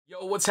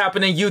Yo, what's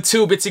happening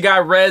YouTube? It's your guy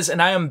Rez,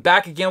 and I am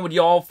back again with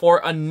y'all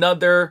for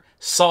another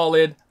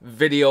solid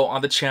video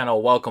on the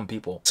channel. Welcome,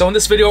 people. So in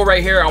this video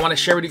right here, I want to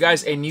share with you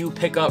guys a new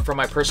pickup from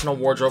my personal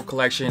wardrobe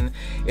collection.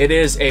 It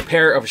is a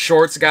pair of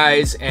shorts,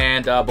 guys,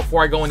 and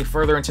before I go any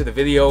further into the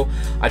video,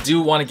 I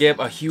do want to give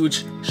a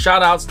huge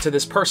shout out to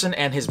this person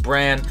and his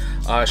brand.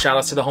 Shout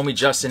out to the homie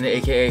Joshin,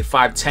 aka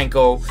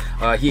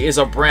 5Tenco. He is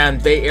a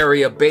brand Bay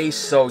Area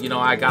based, so you know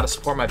I gotta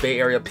support my Bay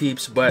Area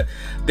peeps. But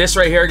this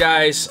right here,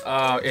 guys,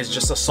 is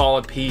just a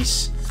solid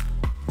piece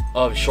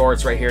of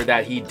shorts right here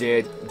that he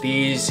did.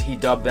 These, he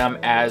dubbed them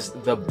as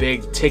the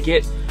big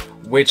ticket,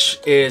 which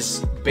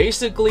is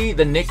basically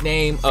the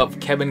nickname of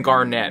Kevin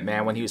Garnett,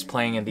 man, when he was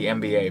playing in the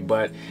NBA.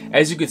 But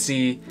as you can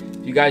see,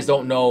 if you guys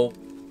don't know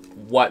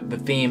what the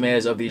theme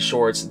is of these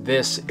shorts,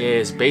 this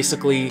is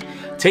basically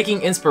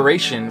taking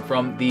inspiration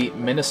from the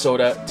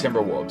Minnesota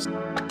Timberwolves.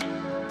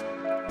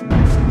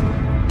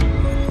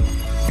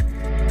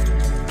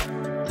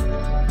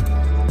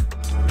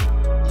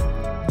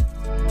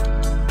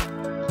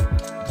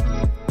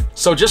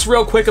 So just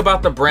real quick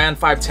about the brand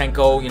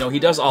 5Tenco, you know, he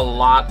does a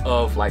lot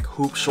of like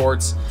hoop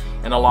shorts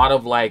and a lot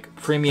of like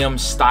premium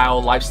style,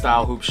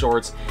 lifestyle hoop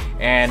shorts.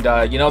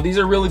 And you know, these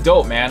are really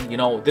dope, man. You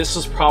know, this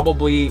is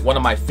probably one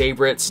of my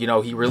favorites. You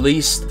know, he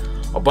released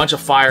a bunch of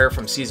fire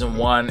from season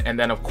 1, and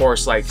then of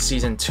course like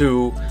season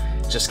 2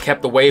 just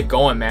kept the wave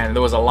going, man. And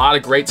there was a lot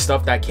of great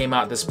stuff that came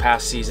out this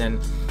past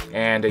season.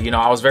 And you know,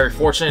 I was very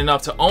fortunate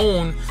enough to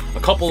own a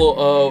couple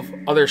of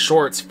other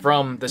shorts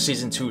from the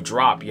season 2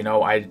 drop. You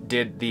know, I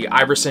did the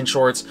Iverson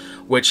shorts,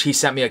 which he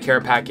sent me a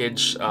care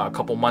package a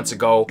couple months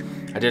ago.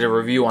 I did a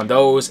review on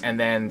those, and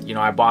then you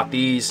know, I bought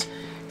these,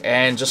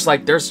 and just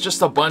like there's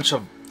just a bunch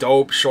of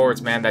dope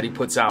shorts, man, that he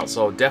puts out.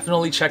 So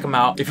definitely check him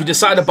out. If you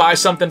decide to buy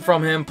something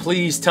from him,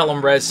 please tell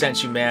him Rez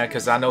sent you, man,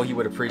 because I know he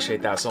would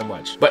appreciate that so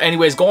much. But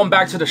anyways, going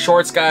back to the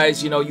shorts,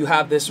 guys, you know, you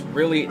have this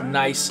really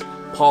nice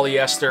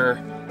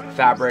polyester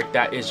fabric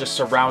that is just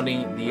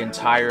surrounding the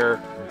entire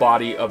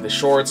body of the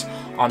shorts.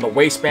 On the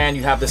waistband,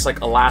 you have this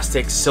like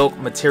elastic silk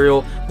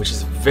material, which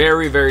is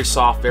very, very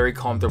soft, very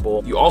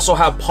comfortable. You also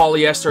have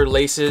polyester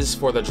laces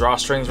for the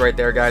drawstrings right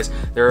there, guys.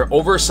 They're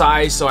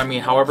oversized, so I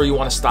mean, however you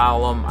want to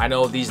style them. I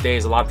know these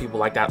days a lot of people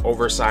like that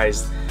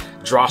oversized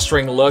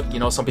drawstring look, you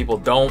know, some people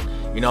don't,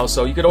 you know,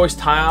 so you could always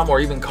tie them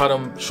or even cut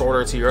them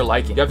shorter to your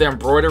liking. You have the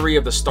embroidery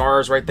of the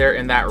stars right there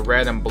in that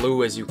red and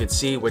blue, as you can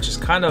see, which is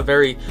kind of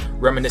very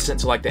reminiscent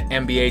to like the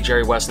NBA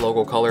Jerry West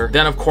logo color.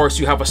 Then of course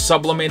you have a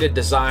sublimated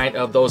design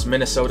of those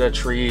Minnesota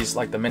trees,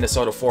 like the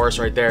Minnesota forest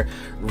right there.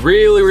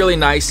 Really, really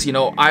nice. You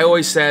know, I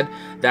always said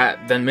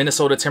that the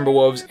Minnesota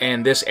Timberwolves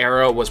in this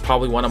era was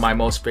probably one of my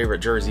most favorite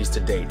jerseys to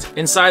date.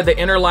 Inside the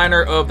inner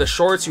liner of the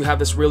shorts, you have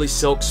this really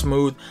silk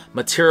smooth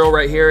material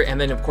right here, and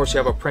then of course you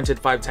have a printed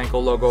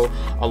 5Tenco logo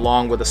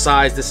along with a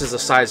size. This is a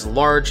size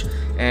large,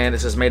 and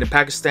this is made in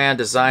Pakistan,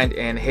 designed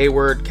in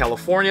Hayward,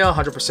 California,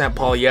 100%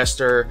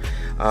 polyester,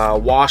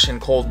 wash in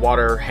cold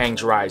water, hang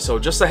dry. So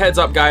just a heads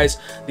up, guys,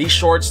 these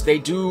shorts, they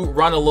do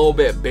run a little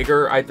bit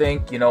bigger, I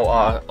think. You know,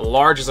 a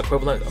large is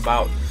equivalent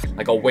about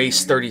like a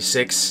waist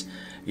 36,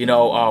 you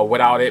know,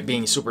 without it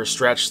being super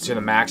stretched to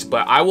the max.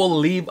 But I will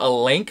leave a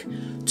link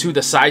to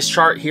the size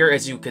chart here,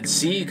 as you can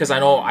see, because I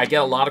know I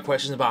get a lot of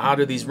questions about how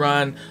do these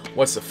run,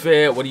 what's the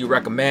fit, what do you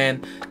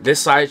recommend.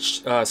 This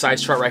size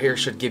chart right here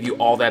should give you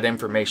all that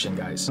information,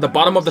 guys. At the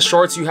bottom of the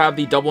shorts, you have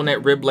the double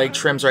knit rib leg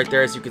trims right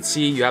there. As you can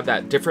see, you have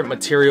that different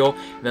material,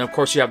 and then of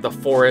course you have the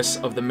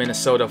forest of the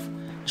Minnesota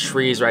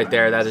trees right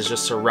there that is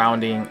just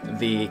surrounding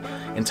the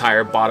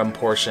entire bottom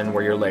portion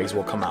where your legs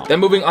will come out. Then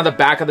moving on the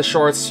back of the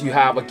shorts, you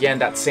have again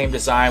that same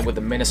design with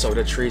the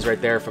Minnesota trees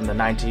right there from the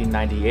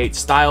 1998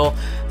 style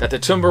that the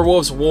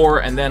Timberwolves wore.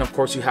 And then of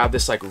course you have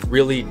this like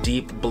really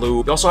deep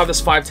blue. You also have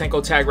this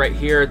 5Tenco tag right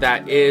here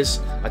that is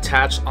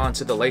attached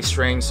onto the lace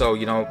string, so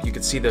you know, you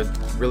can see the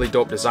really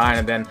dope design.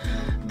 And then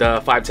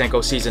the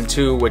 5Tenco season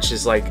 2, which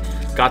is like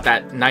got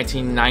that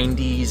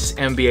 1990s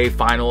NBA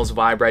finals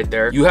vibe right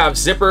there. You have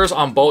zippers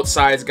on both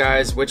sides,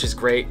 guys, which is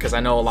great because I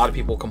know a lot of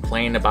people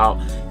complain about,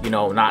 you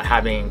know, not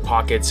having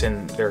pockets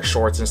in their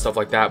shorts and stuff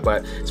like that.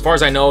 But as far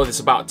as I know, it's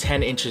about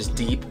 10 inches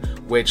deep,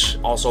 which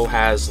also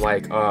has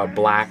like a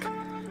black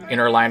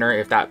inner liner,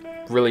 if that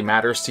really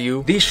matters to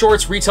you. These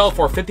shorts retail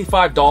for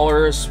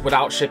 $55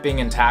 without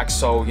shipping and tax.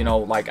 So, you know,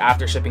 like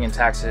after shipping and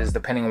taxes,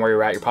 depending on where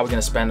you're at, you're probably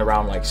gonna spend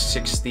around like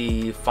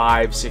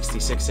 65,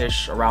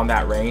 66-ish, around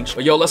that range.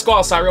 But yo, let's go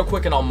outside real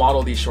quick and I'll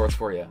model these shorts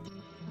for you.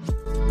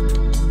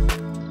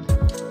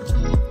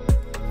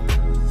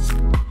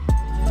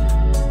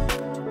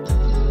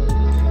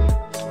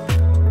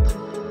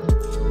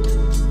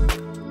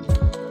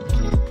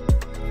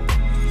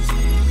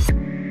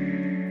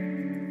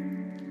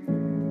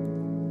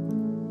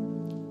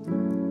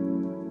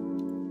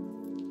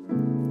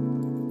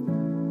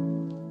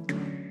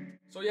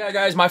 So yeah,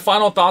 guys, my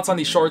final thoughts on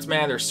these shorts,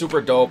 man, they're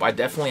super dope. I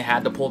definitely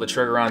had to pull the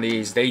trigger on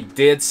these. They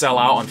did sell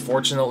out,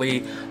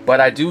 unfortunately, but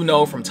I do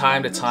know from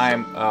time to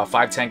time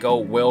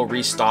 5Tenco will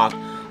restock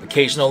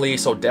occasionally,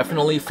 so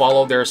definitely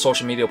follow their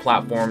social media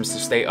platforms to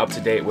stay up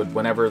to date with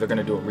whenever they're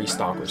gonna do a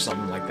restock or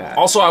something like that.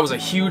 Also, I was a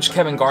huge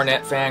Kevin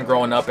Garnett fan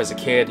growing up as a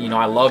kid. You know,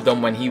 I loved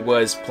him when he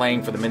was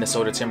playing for the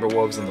Minnesota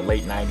Timberwolves in the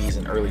late 90s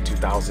and early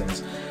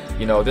 2000s.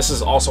 You know, this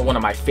is also one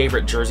of my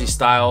favorite jersey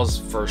styles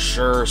for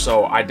sure,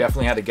 so I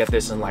definitely had to get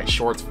this in like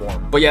shorts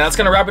form. But yeah, that's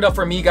gonna wrap it up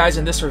for me, guys,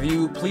 in this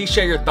review. Please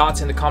share your thoughts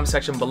in the comment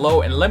section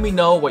below and let me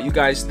know what you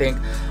guys think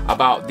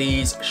about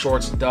these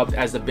shorts dubbed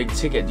as the big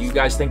ticket. Do you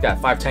guys think that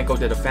 5Tenco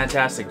did a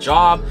fantastic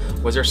job?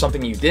 Was there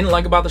something you didn't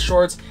like about the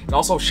shorts? And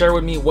also share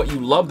with me what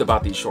you loved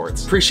about these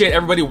shorts. Appreciate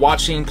everybody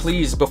watching.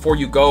 Please, before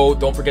you go,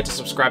 don't forget to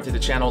subscribe to the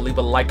channel, leave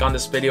a like on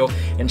this video,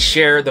 and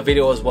share the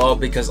video as well,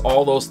 because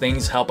all those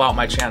things help out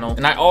my channel.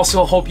 And I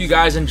also hope you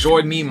guys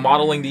enjoyed me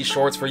modeling these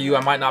shorts for you.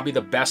 I might not be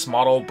the best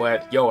model,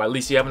 but yo, at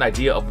least you have an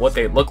idea of what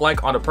they look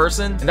like on a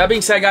person. And that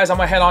being said, guys, I'm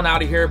gonna head on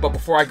out of here, but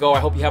before I go, I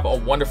hope you have a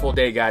wonderful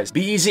day, guys.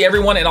 Be easy,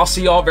 everyone, and I'll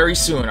see y'all very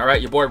soon. All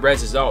right, your boy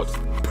Rez is out.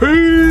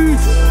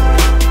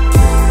 Peace.